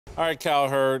All right,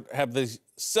 Cowherd, have the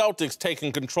Celtics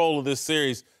taken control of this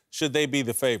series? Should they be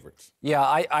the favorites? Yeah,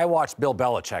 I watched Bill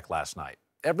Belichick last night.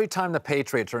 Every time the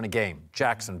Patriots are in a game,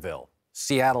 Jacksonville,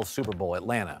 Seattle, Super Bowl,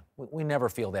 Atlanta, we never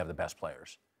feel they have the best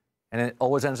players. And it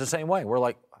always ends the same way. We're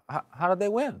like, how did they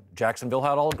win? Jacksonville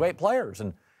had all the great players.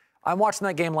 And I'm watching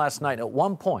that game last night. At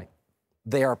one point,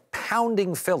 they are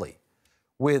pounding Philly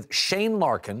with Shane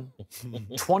Larkin,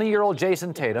 20-year-old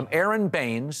Jason Tatum, Aaron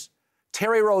Baines,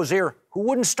 Terry Rozier, who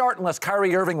wouldn't start unless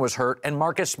Kyrie Irving was hurt, and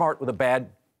Marcus Smart with a bad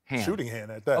hand. Shooting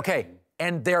hand at that. Okay,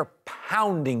 and they're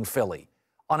pounding Philly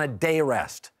on a day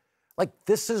rest. Like,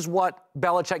 this is what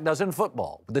Belichick does in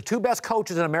football. The two best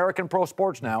coaches in American pro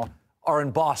sports now are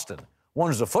in Boston.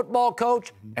 One's the football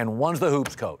coach, and one's the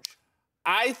hoops coach.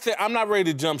 I'm not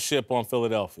ready to jump ship on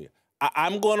Philadelphia.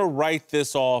 I'm going to write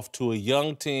this off to a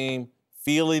young team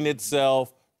feeling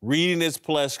itself, reading its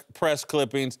press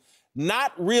clippings,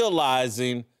 not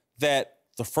realizing that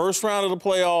the first round of the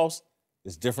playoffs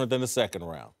is different than the second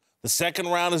round. The second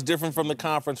round is different from the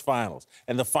conference finals,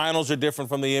 and the finals are different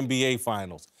from the NBA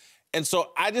finals. And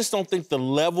so I just don't think the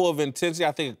level of intensity,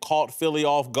 I think it caught Philly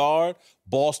off guard.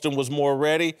 Boston was more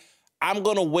ready. I'm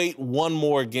going to wait one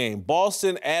more game.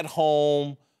 Boston at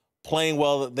home, playing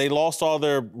well. They lost all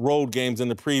their road games in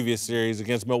the previous series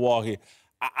against Milwaukee.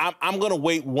 I'm going to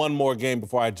wait one more game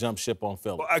before I jump ship on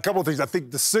Philly. Well, a couple of things. I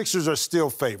think the Sixers are still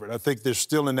favored. I think they're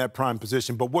still in that prime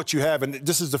position. But what you have, and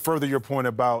this is to further your point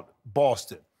about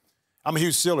Boston, I'm a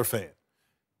huge Steelers fan.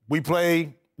 We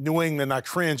play New England, I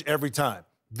cringe every time.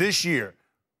 This year,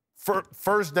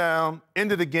 first down,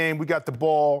 end of the game, we got the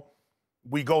ball.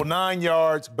 We go 9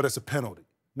 yards, but it's a penalty.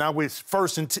 Now it's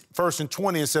first and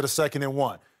 20 instead of second and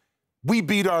 1. We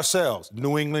beat ourselves.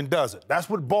 New England doesn't. That's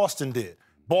what Boston did.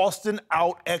 Boston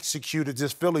out-executed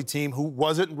this Philly team who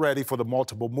wasn't ready for the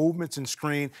multiple movements and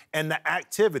screen and the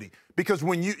activity. Because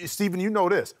when you, Stephen, you know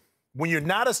this, when you're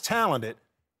not as talented,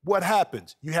 what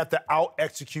happens? You have to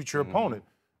out-execute your opponent.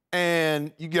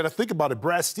 And you got to think about it.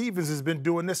 Brad Stevens has been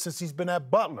doing this since he's been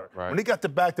at Butler. Right. When he got the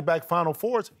back-to-back Final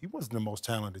Fours, he wasn't the most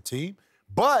talented team.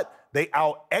 But they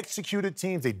out-executed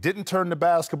teams. They didn't turn the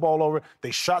basketball over.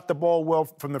 They shot the ball well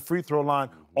from the free throw line.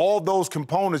 All those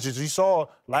components, as you saw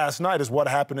last night, is what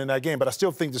happened in that game. But I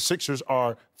still think the Sixers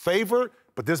are favored.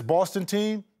 But this Boston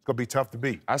team, it's going to be tough to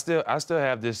beat. I still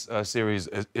have this series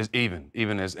as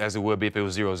even as it would be if it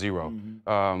was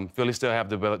 0-0. Philly still have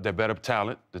the better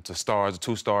talent, the two stars,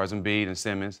 Embiid and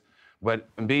Simmons.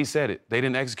 But Embiid said it. They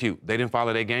didn't execute. They didn't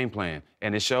follow their game plan.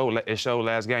 And it showed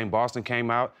last game. Boston came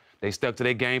out. They stuck to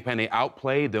their game plan. They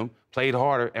outplayed them, played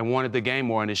harder, and wanted the game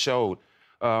more, and it showed.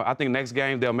 I think next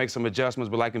game they'll make some adjustments,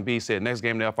 but like Embiid said, next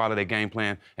game they'll follow their game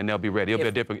plan, and they'll be ready.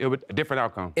 It'll be a different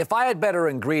outcome. If I had better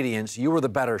ingredients, you were the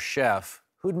better chef,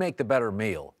 who'd make the better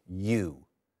meal? You.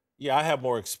 Yeah, I have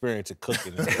more experience at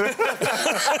cooking.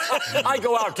 I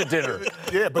go out to dinner.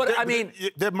 Yeah, but I mean,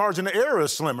 their margin of error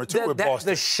is slimmer, too, with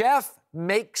Boston. The chef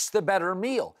makes the better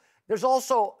meal. There's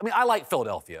also, I mean, I like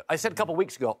Philadelphia. I said a couple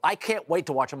weeks ago, I can't wait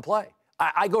to watch them play.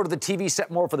 I go to the TV set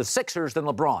more for the Sixers than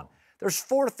LeBron. There's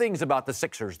 4 things about the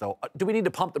Sixers, though. Do we need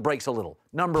to pump the brakes a little?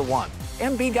 Number 1,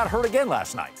 Embiid got hurt again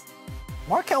last night.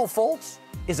 Markelle Fultz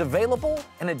is available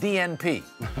and a DNP.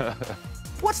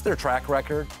 What's their track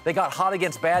record? They got hot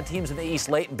against bad teams in the East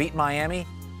late and beat Miami.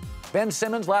 Ben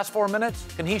Simmons, last 4 minutes,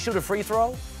 can he shoot a free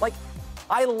throw? Like,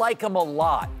 I like them a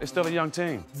lot. They're still a young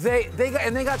team. They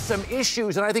got some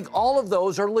issues, and I think all of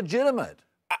those are legitimate.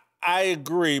 I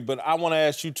agree, but I want to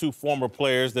ask you two former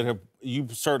players that you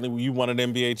won an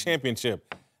NBA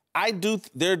championship.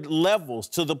 There are levels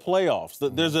to the playoffs.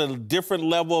 There's a different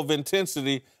level of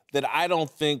intensity that I don't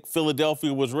think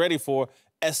Philadelphia was ready for,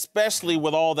 especially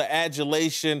with all the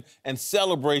adulation and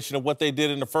celebration of what they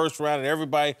did in the first round and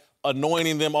everybody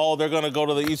anointing them all. They're going to go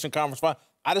to the Eastern Conference Final.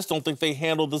 I just don't think they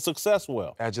handled the success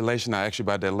well. Adulation, I'll ask you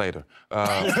about that later.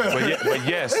 But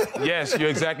yes, you're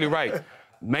exactly right.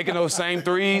 Making those same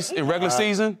threes in regular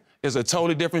season is a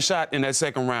totally different shot in that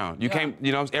second round. You can't,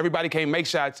 everybody can't make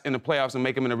shots in the playoffs and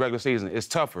make them in the regular season. It's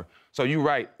tougher. So you're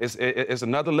right. It's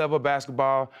another level of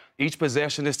basketball. Each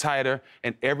possession is tighter,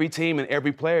 and every team and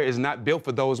every player is not built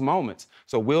for those moments.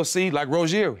 So we'll see, like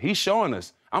Rozier, he's showing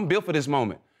us, I'm built for this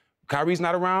moment. Kyrie's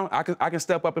not around, I can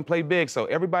step up and play big. So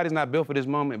everybody's not built for this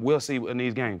moment. We'll see in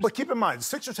these games. But keep in mind, the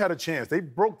Sixers had a chance. They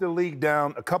broke the league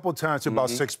down a couple of times to about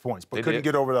 6 points, but couldn't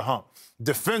get over the hump.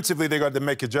 Defensively, they got to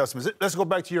make adjustments. Let's go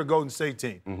back to your Golden State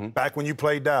team, back when you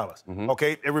played Dallas.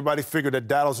 Okay, everybody figured that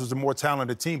Dallas was the more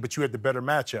talented team, but you had the better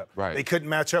matchup. Right. They couldn't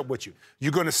match up with you.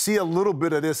 You're going to see a little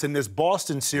bit of this in this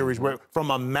Boston series where, from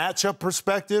a matchup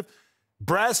perspective,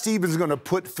 Brad Stevens is going to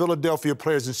put Philadelphia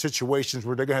players in situations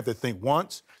where they're going to have to think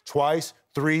once, twice,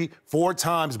 3, 4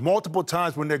 times, multiple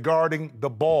times when they're guarding the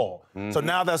ball. So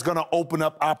now that's going to open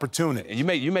up opportunity. And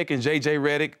you making J.J.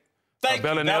 Redick,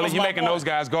 Bellinelli, you making those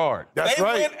guys guard. That's they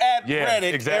right. went at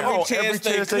Redick exactly. every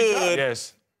chance they could.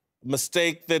 Yes.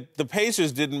 Mistake that the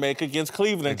Pacers didn't make against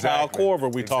Cleveland and Kyle Exactly.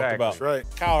 Korver we talked about. That's right.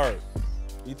 Cowherd,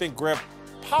 you think Gregg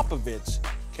Popovich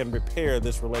can repair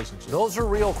this relationship? Those are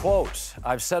real quotes.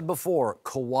 I've said before,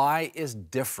 Kawhi is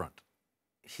different.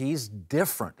 He's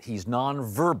different. He's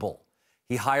nonverbal.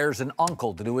 He hires an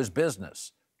uncle to do his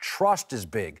business. Trust is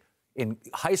big. In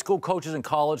high school coaches and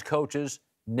college coaches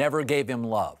never gave him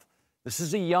love. This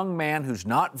is a young man who's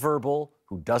not verbal,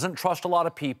 who doesn't trust a lot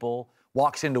of people,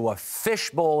 walks into a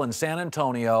fishbowl in San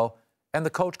Antonio, and the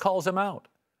coach calls him out.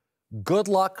 Good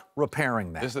luck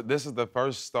repairing that. This is the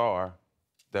first star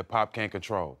that Pop can't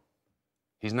control.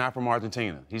 He's not from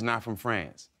Argentina. He's not from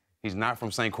France. He's not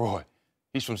from St. Croix.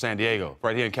 He's from San Diego,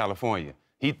 right here in California.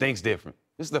 He thinks different.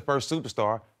 This is the first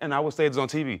superstar, and I will say this on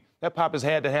TV, that Pop has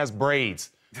had that has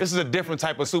braids. This is a different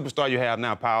type of superstar you have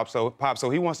now, Pop. So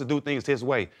he wants to do things his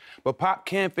way. But Pop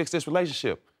can fix this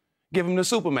relationship. Give him the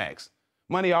Supermax.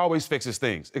 Money always fixes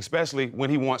things, especially when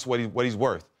he wants what he's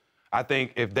worth. I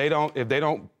think if they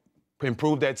don't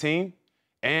improve that team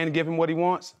and give him what he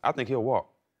wants, I think he'll walk.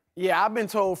 Yeah, I've been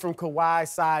told from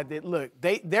Kawhi's side that, look,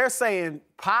 they're saying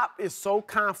Pop is so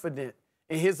confident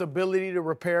in his ability to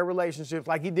repair relationships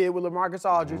like he did with LaMarcus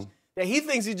Aldridge that he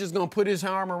thinks he's just going to put his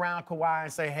arm around Kawhi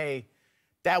and say, hey,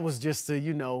 that was just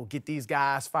to, get these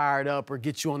guys fired up or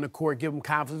get you on the court, give them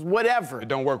confidence, whatever. It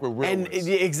don't work with real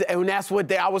ones. And that's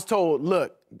what I was told.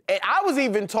 Look, and I was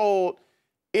even told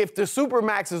if the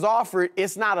Supermax is offered,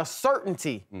 it's not a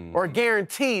certainty or a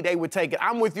guarantee they would take it.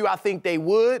 I'm with you. I think they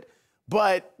would,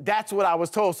 but that's what I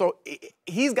was told. So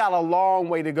he's got a long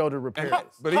way to go to repair this.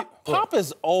 But Pop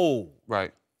is old.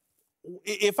 Right.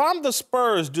 If I'm the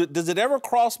Spurs, does it ever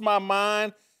cross my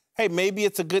mind, hey, maybe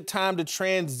it's a good time to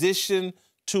transition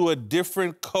to a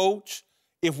different coach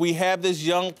if we have this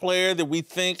young player that we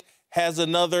think has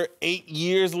another 8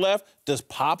 years left? Does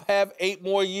Pop have 8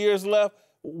 more years left?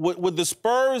 Would the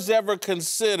Spurs ever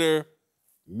consider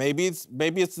maybe it's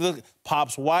the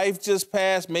Pop's wife just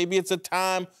passed, maybe it's a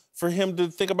time for him to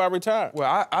think about retiring?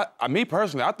 Well, me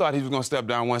personally, I thought he was going to step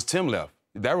down once Tim left.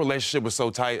 That relationship was so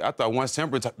tight. I thought once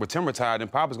Tim retired, then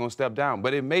Pop was going to step down.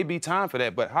 But it may be time for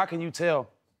that. But how can you tell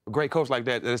a great coach like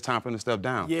that it's time for him to step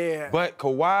down? Yeah. But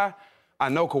Kawhi, I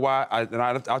know Kawhi,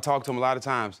 I talk to him a lot of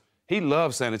times. He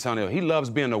loves San Antonio. He loves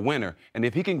being a winner. And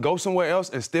if he can go somewhere else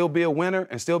and still be a winner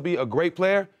and still be a great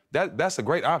player, that's a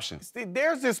great option. See,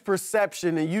 there's this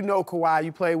perception, and you know Kawhi,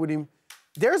 you play with him.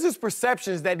 There's this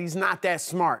perception that he's not that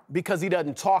smart because he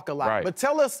doesn't talk a lot. Right. But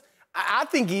tell us, I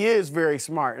think he is very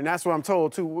smart, and that's what I'm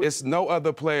told, too. It's no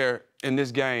other player in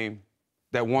this game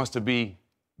that wants to be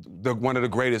one of the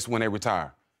greatest when they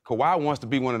retire. Kawhi wants to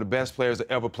be one of the best players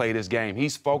to ever play this game.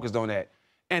 He's focused on that.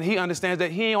 And he understands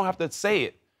that he don't have to say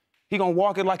it. He gonna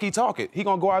walk it like he talk it. He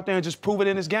gonna go out there and just prove it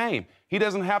in his game. He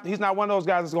doesn't have to, he's not one of those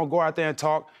guys that's gonna go out there and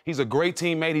talk. He's a great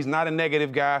teammate. He's not a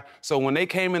negative guy. So when they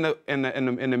came in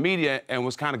the media and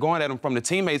was kind of going at him from the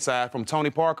teammate side, from Tony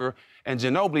Parker and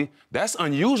Ginobili, that's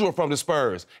unusual from the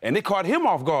Spurs. And it caught him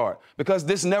off guard because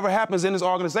this never happens in this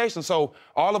organization. So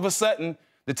all of a sudden,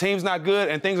 the team's not good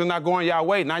and things are not going y'all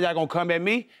way. Now y'all gonna come at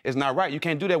me? It's not right. You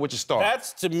can't do that with your star.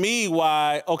 That's, to me,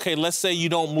 why, okay, let's say you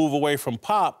don't move away from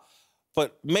Pop,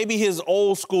 but maybe his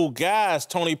old school guys,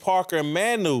 Tony Parker and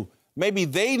Manu, maybe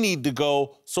they need to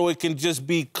go so it can just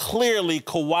be clearly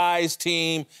Kawhi's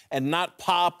team and not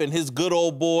Pop and his good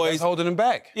old boys. That's holding him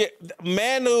back. Yeah,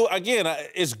 Manu, again,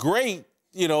 is great.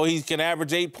 He can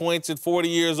average 8 points at 40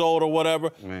 years old or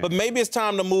whatever. Man. But maybe it's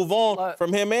time to move on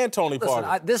from him and Tony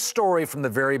Parker. This story from the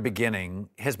very beginning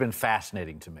has been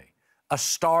fascinating to me. A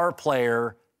star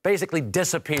player basically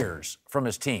disappears from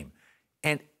his team.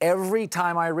 And every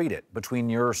time I read it, between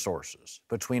your sources,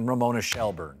 between Ramona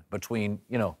Shelburne, between,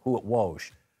 who at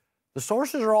Woj, the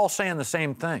sources are all saying the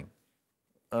same thing.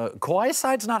 Kawhi's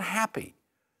side's not happy.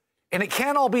 And it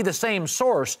can't all be the same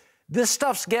source. This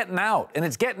stuff's getting out, and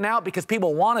it's getting out because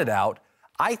people want it out.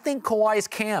 I think Kawhi's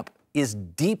camp is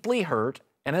deeply hurt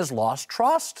and has lost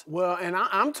trust. Well, and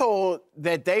I'm told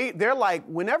that they're like,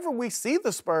 whenever we see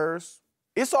the Spurs,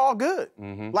 it's all good.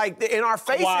 Like, in our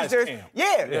faces,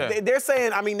 they're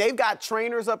saying, they've got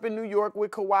trainers up in New York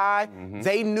with Kawhi.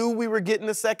 They knew we were getting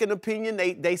a second opinion.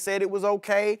 They said it was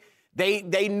okay.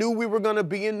 They knew we were going to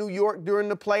be in New York during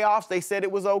the playoffs. They said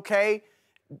it was okay.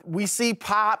 We see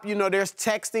Pop, there's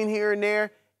texting here and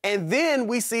there. And then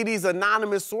we see these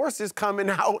anonymous sources coming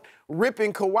out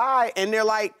ripping Kawhi, and they're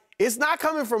like, It's not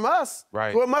coming from us.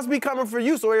 Right. So it must be coming from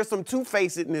you. So there's some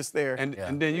two-facedness there.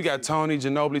 And then you got Tony,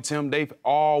 Ginobili, Tim. They've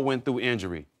all went through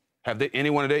injury. Have any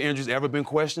one of their injuries ever been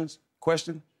questioned?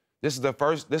 This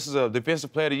is a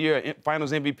Defensive Player of the Year,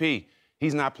 Finals MVP.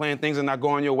 He's not playing, things are not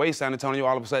going your way, San Antonio.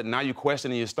 All of a sudden, now you're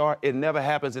questioning your star. It never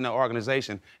happens in the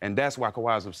organization, and that's why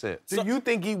Kawhi's upset. Do you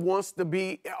think he wants to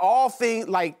be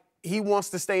he wants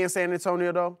to stay in San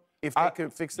Antonio though? If they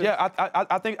could fix it? Yeah,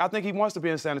 I think he wants to be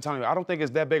in San Antonio. I don't think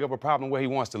it's that big of a problem where he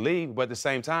wants to leave, but at the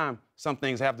same time, some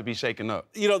things have to be shaken up.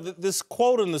 You know, this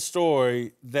quote in the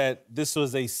story that this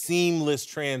was a seamless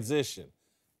transition.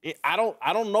 I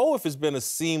don't know if it's been a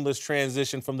seamless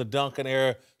transition from the Duncan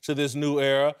era to this new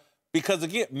era, because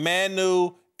again,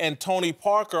 Manu and Tony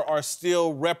Parker are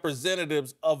still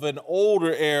representatives of an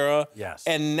older era. Yes.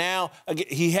 And now, again,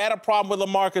 he had a problem with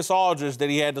LaMarcus Aldridge that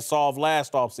he had to solve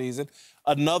last offseason.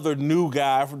 Another new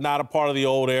guy, not a part of the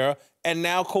old era. And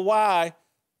now Kawhi,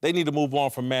 they need to move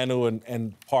on from Manu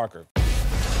and Parker.